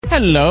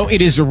Hello,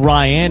 it is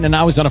Ryan, and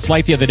I was on a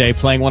flight the other day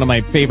playing one of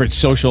my favorite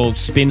social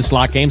spin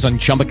slot games on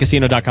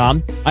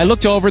ChumbaCasino.com. I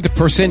looked over at the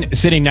person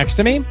sitting next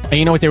to me, and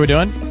you know what they were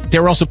doing? They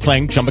were also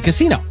playing Chumba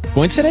Casino.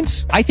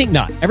 Coincidence? I think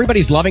not.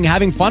 Everybody's loving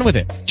having fun with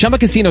it. Chumba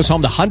Casino is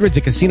home to hundreds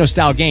of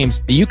casino-style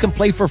games that you can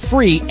play for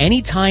free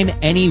anytime,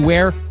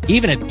 anywhere,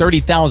 even at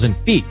 30,000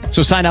 feet.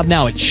 So sign up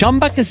now at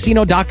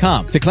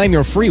ChumbaCasino.com to claim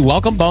your free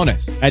welcome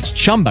bonus. That's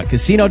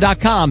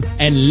ChumbaCasino.com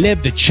and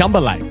live the Chumba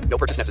life. No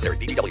purchase necessary.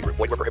 VGW. Void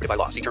where prohibited by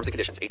law. See terms and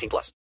conditions.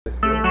 18+.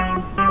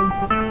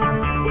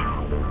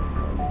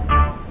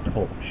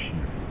 Oh,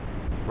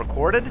 shit.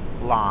 Recorded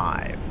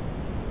live.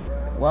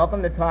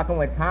 Welcome to Talking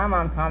with Tom.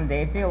 I'm Tom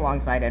Dacey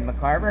alongside Ed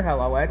McCarver.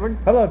 Hello, Edward.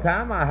 Hello,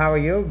 Tom. How are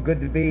you? Good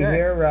to be Good.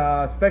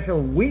 here.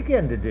 Special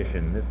weekend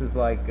edition. This is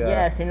like...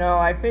 Yes, you know,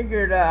 I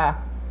figured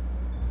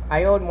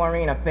I owed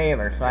Maureen a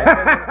favor, so I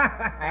figured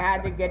I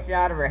had to get you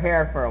out of her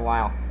hair for a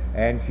while.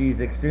 And she's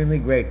extremely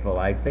grateful.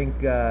 I think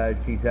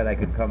she said I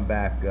could come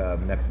back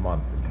next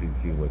month, and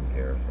she wouldn't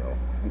care, so...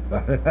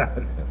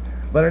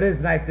 But it is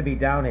nice to be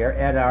down here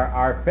at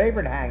our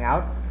favorite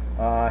hangout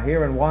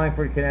here in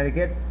Wallingford,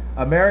 Connecticut.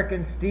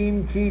 American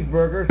steamed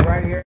cheeseburgers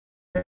right here.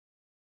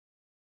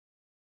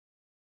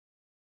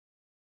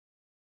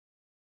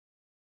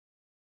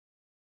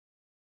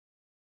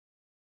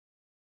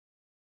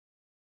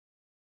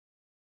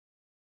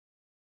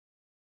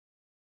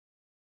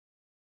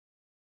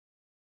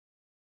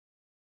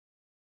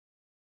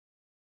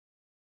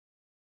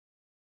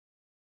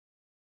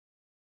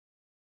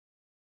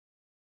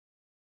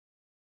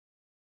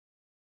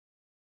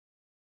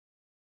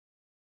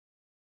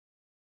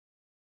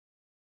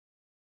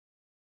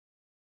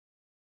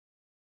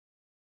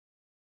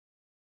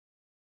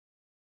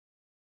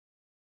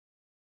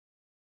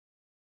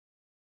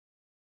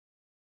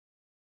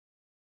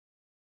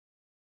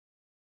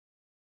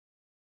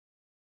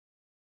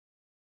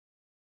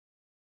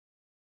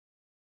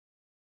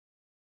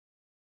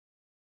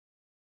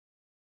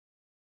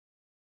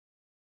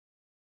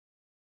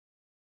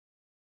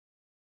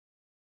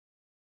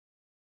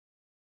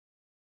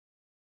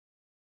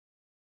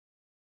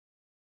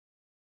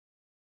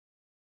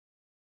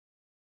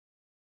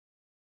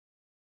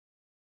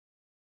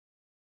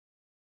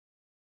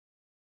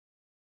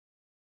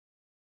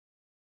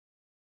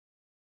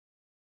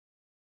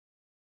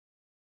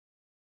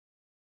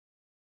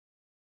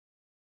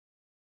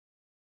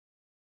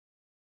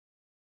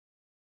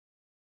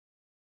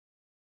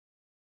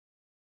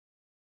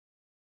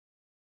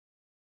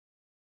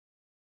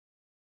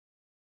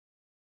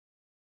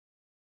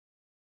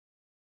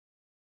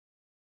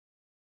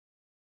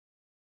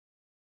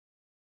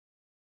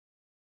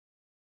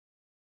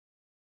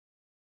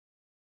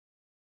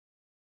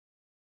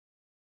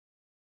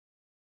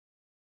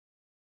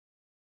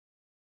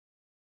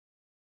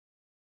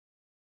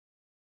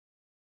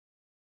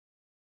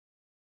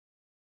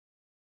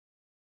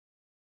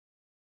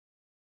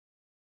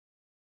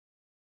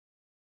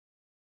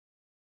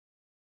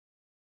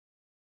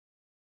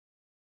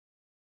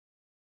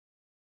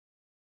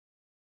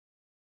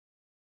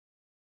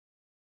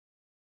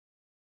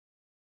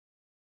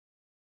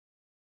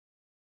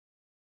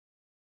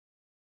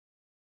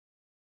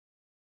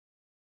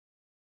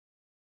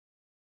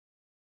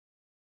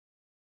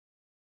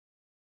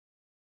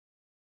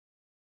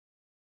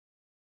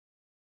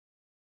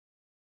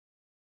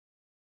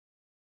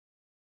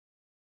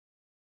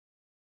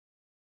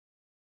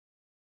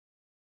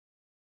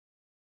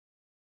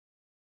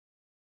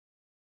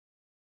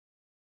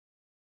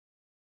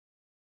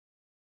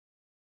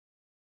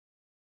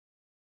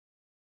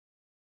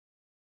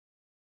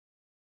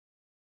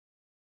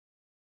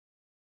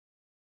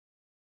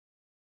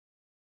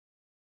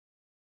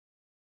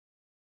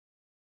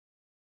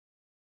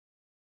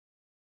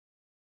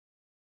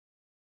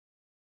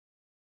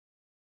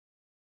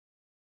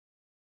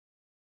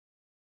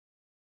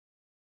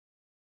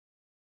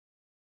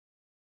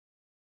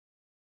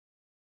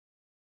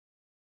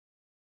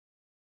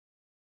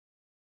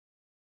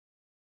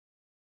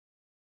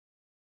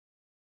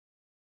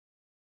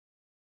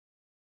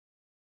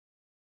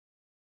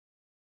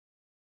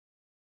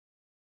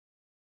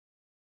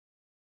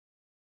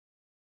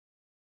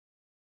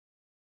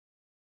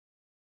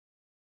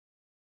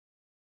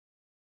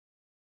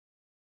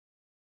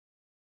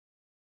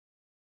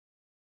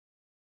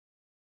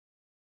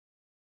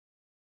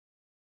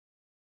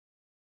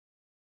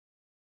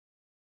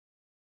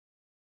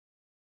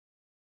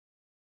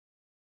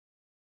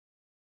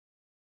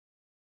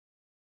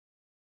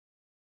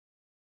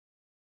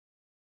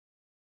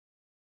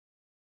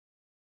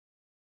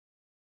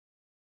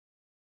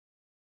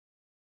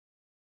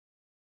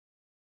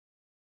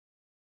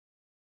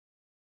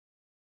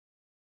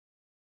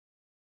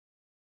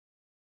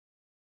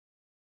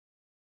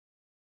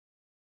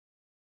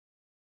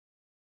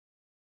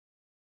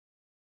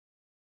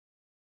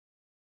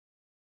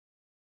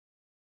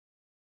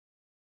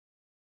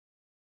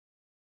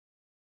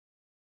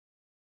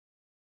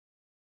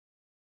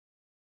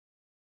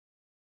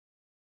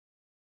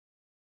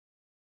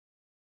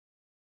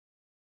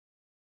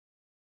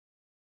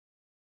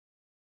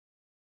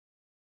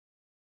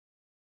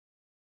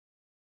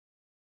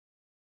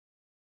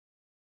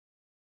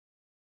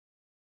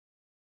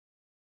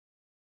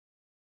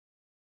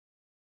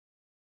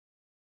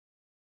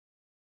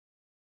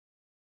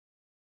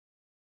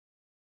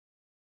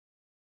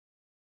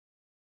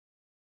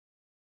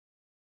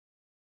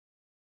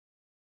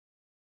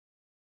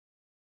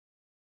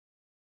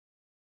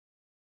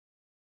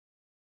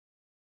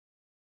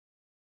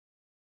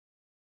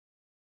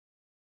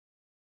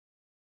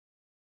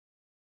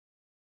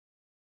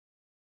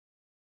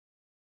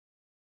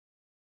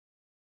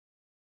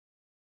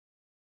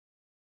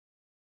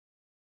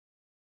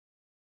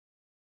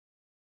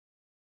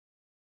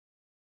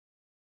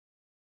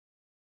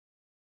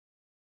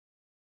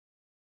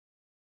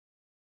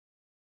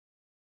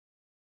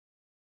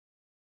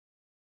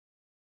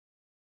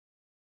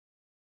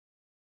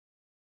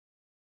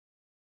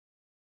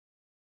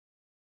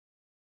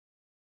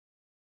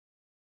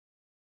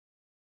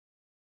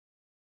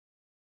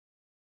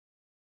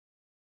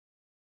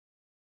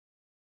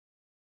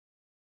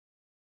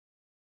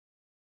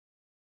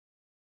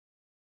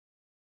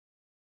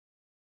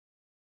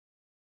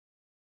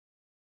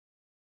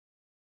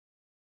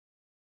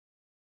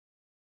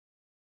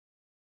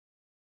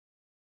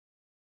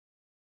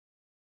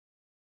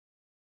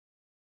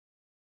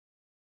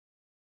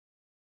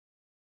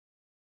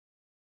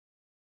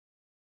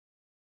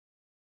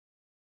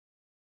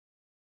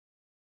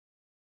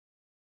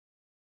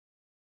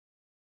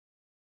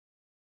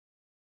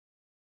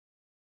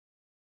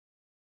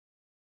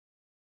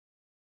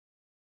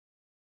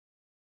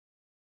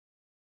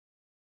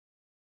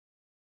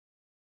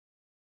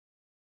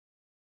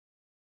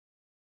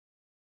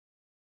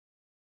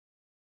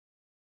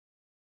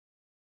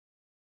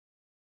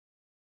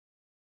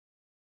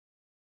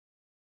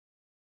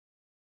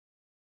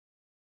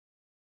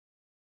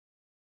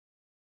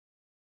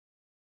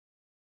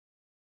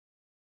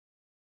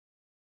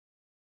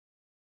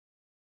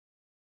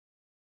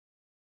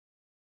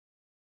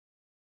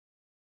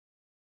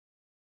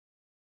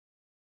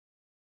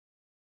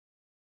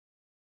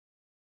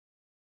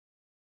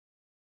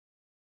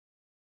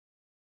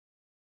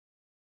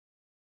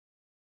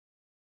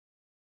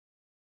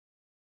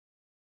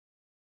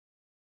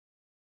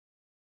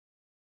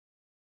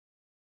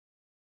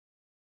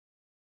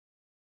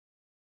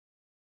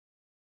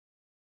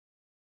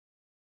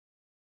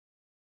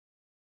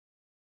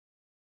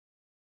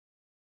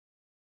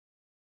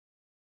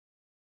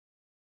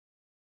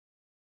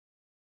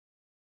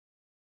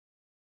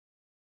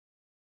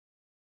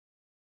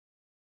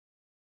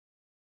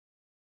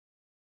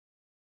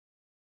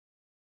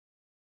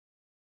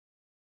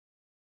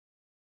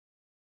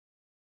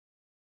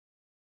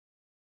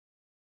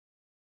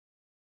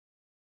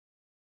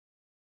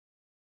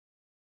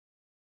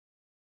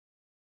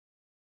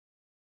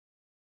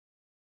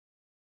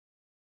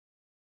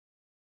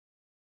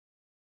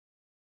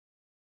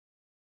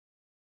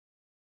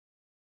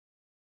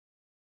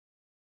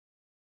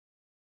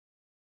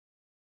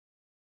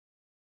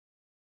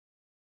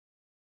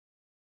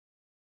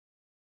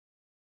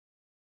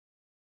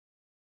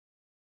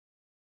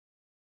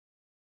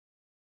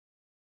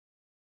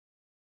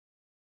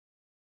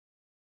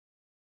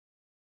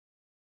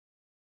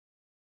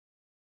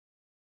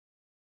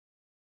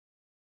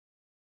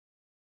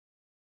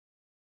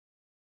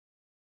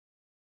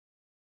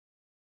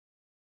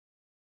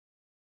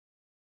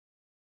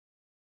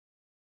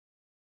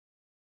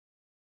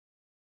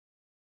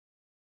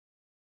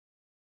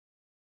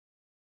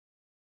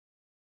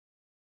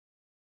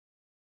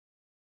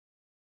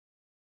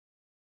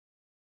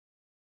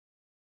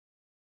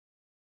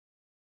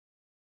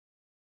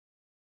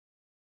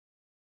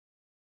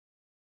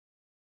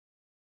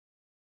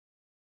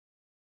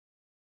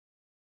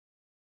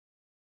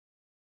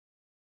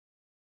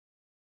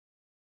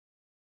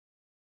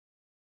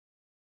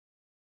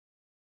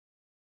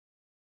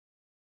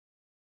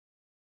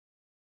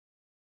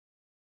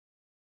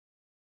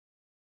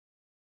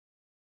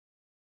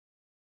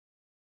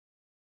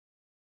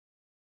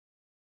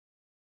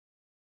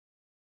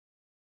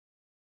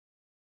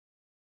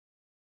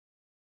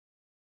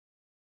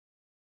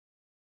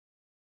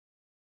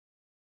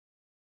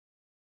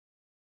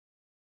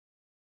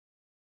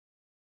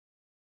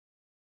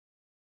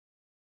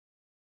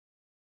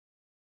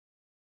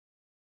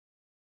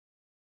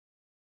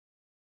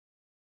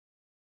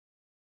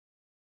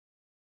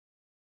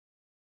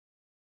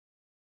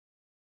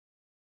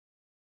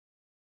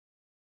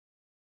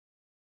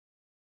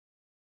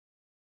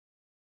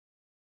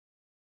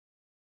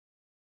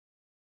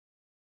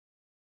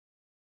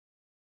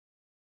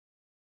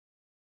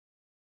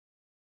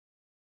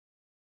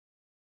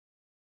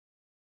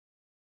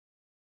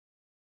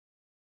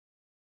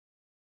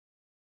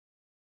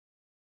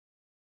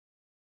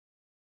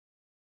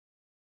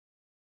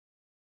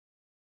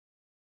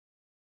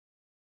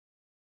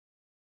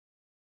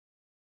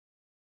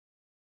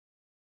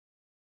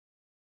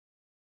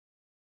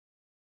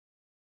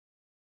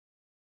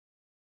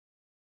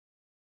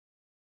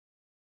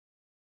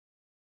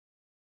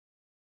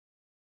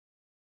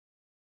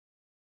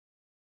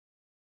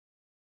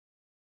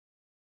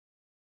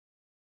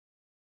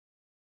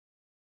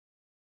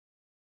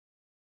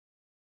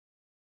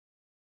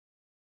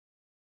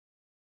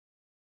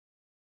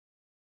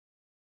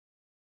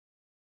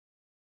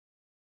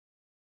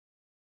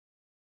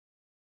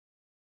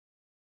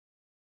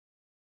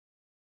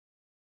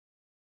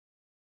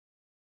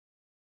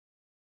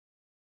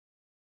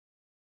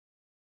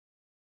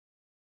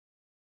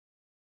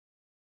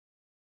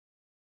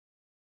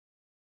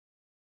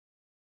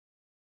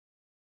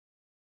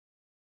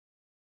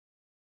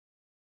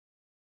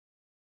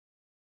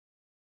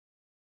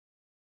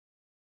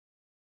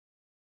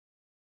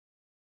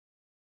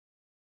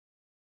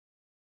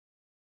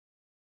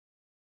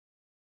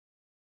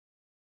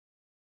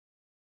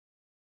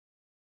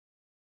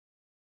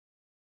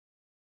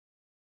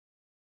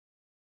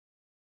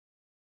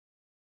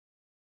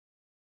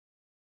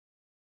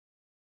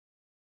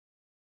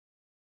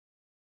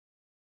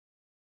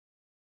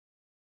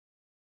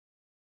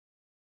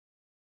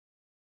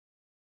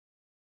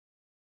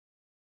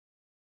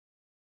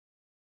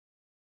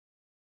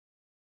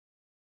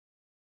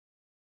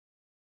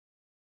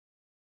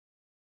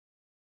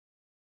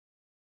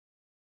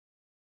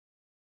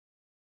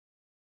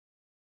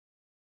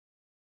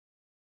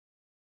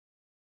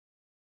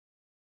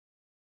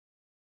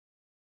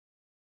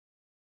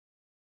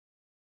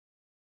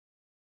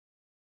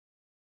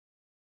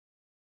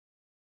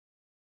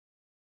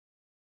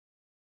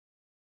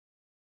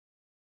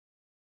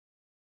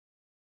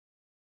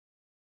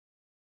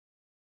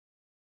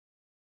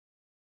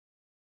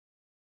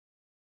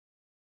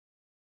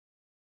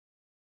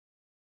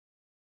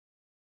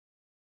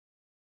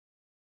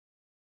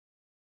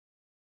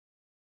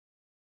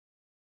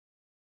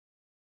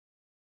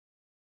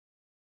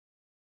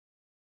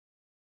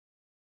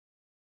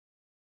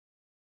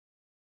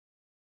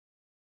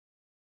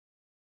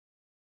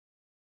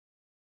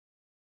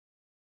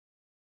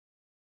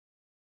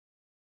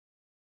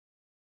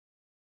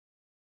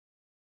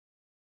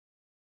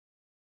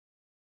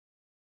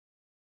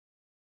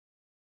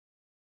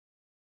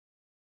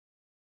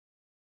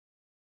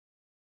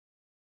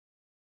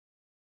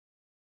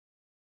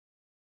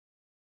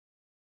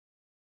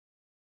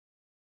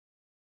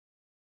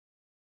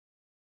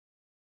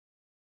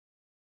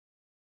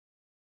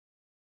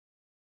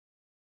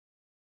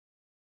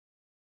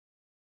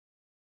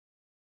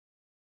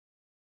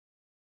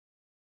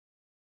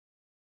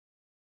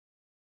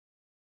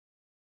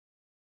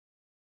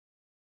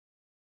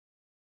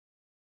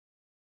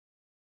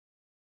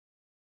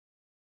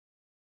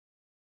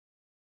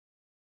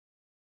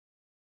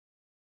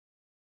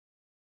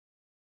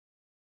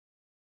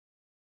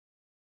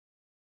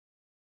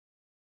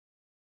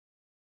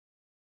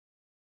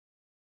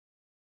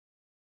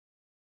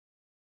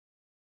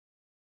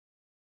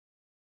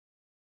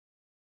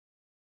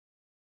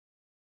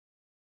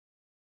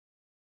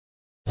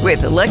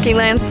 With the Lucky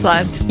Land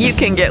Slots, you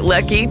can get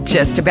lucky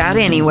just about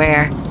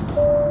anywhere.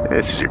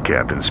 This is your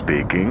captain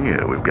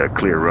speaking. We've got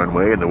clear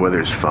runway and the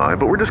weather's fine,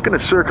 but we're just going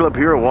to circle up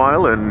here a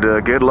while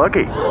and get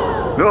lucky.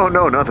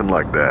 No, nothing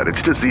like that.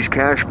 It's just these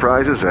cash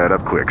prizes add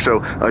up quick. So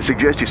I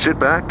suggest you sit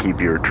back, keep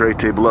your tray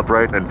table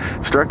upright, and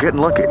start getting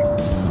lucky.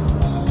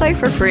 Play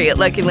for free at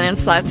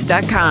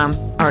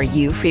LuckyLandSlots.com. Are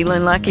you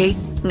feeling lucky?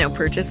 No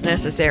purchase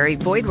necessary.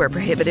 Void where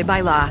prohibited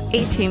by law.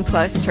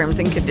 18+ terms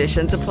and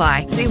conditions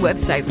apply. See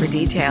website for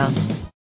details.